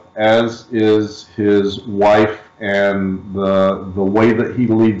earth, as is his wife, and the way that he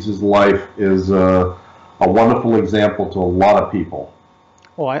leads his life is a wonderful example to a lot of people.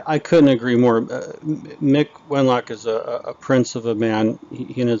 Oh, I couldn't agree more. Mick Wenlock is a prince of a man,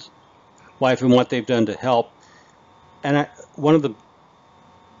 he and his wife, and what they've done to help. And one of the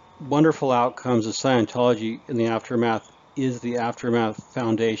wonderful outcomes of Scientology in the Aftermath is the Aftermath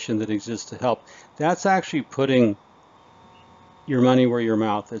Foundation that exists to help. That's actually putting your money where your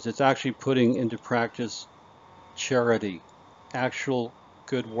mouth is. It's actually putting into practice charity, actual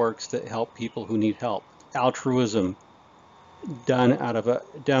good works that help people who need help. Altruism done out of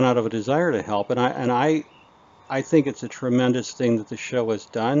a desire to help. And I think it's a tremendous thing that the show has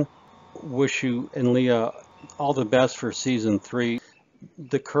done. Wish you and Leah all the best for season 3.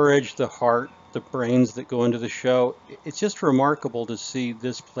 The courage, the heart, the brains that go into the show. It's just remarkable to see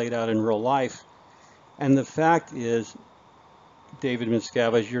this played out in real life. And the fact is, David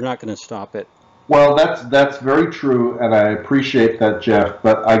Miscavige, you're not going to stop it. Well, that's very true, and I appreciate that, Jeff.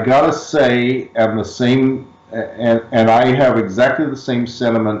 But I gotta say, and I have exactly the same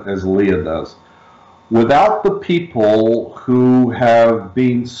sentiment as Leah does. Without the people who have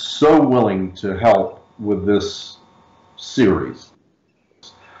been so willing to help with this series,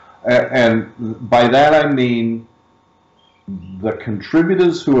 and by that I mean the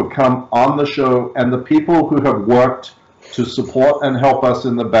contributors who have come on the show and the people who have worked to support and help us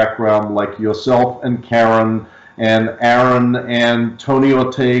in the background, like yourself and Karen and Aaron and Tony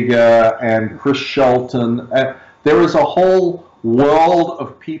Ortega and Chris Shelton. There is a whole world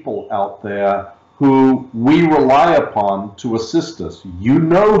of people out there who we rely upon to assist us. You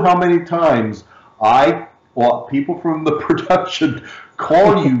know how many times I or people from the production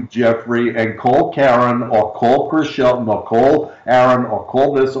call you, Jeffrey, and call Karen or call Chris Shelton or call Aaron or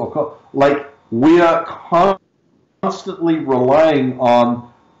call this or call, like, we are constantly relying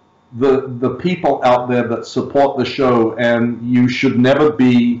on the people out there that support the show, and you should never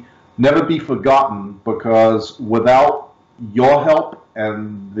be forgotten, because without your help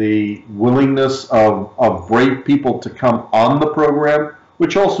and the willingness of brave people to come on the program,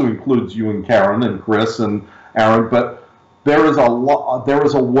 which also includes you and Karen and Chris and Aaron, but there is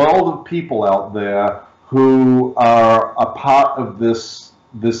a world of people out there who are a part of this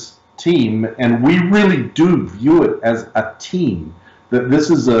team, and we really do view it as a team. that this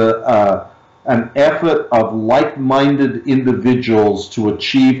is an effort of like-minded individuals to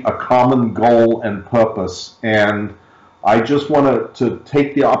achieve a common goal and purpose. And I just want to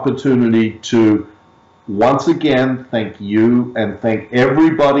take the opportunity to once again thank you and thank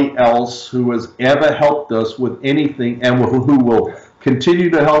everybody else who has ever helped us with anything and who will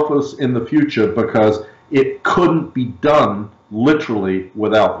continue to help us in the future, because it couldn't be done literally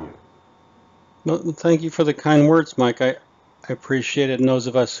without you. Well, thank you for the kind words, Mike. I appreciate it, and those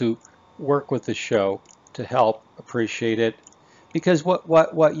of us who work with the show to help appreciate it, because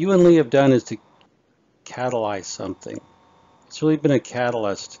what you and Leah have done is to catalyze something. It's really been a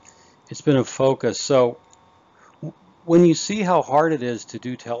catalyst. It's been a focus. So when you see how hard it is to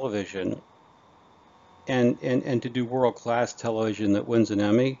do television and to do world-class television that wins an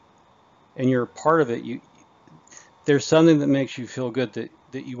Emmy, and you're a part of it, there's something that makes you feel good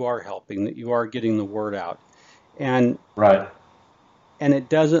that you are helping, that you are getting the word out. And right. And it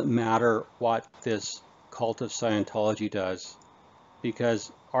doesn't matter what this cult of Scientology does,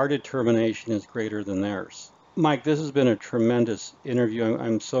 because our determination is greater than theirs. Mike, this has been a tremendous interview.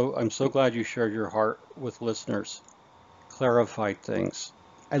 I'm so glad you shared your heart with listeners, clarified things.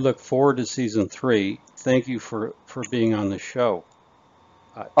 I look forward to season 3. Thank you for being on the show.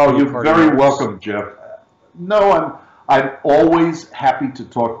 You're very welcome, Jeff. No, I'm always happy to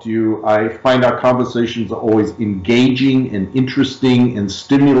talk to you. I find our conversations are always engaging and interesting and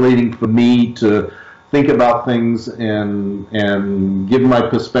stimulating for me to think about things and give my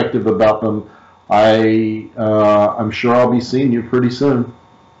perspective about them. I'm sure I'll be seeing you pretty soon.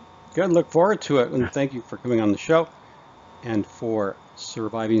 Good. Look forward to it. And thank you for coming on the show. And for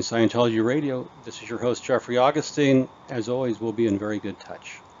Surviving Scientology Radio, this is your host, Jeffrey Augustine. As always, we'll be in very good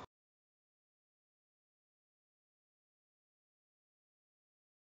touch.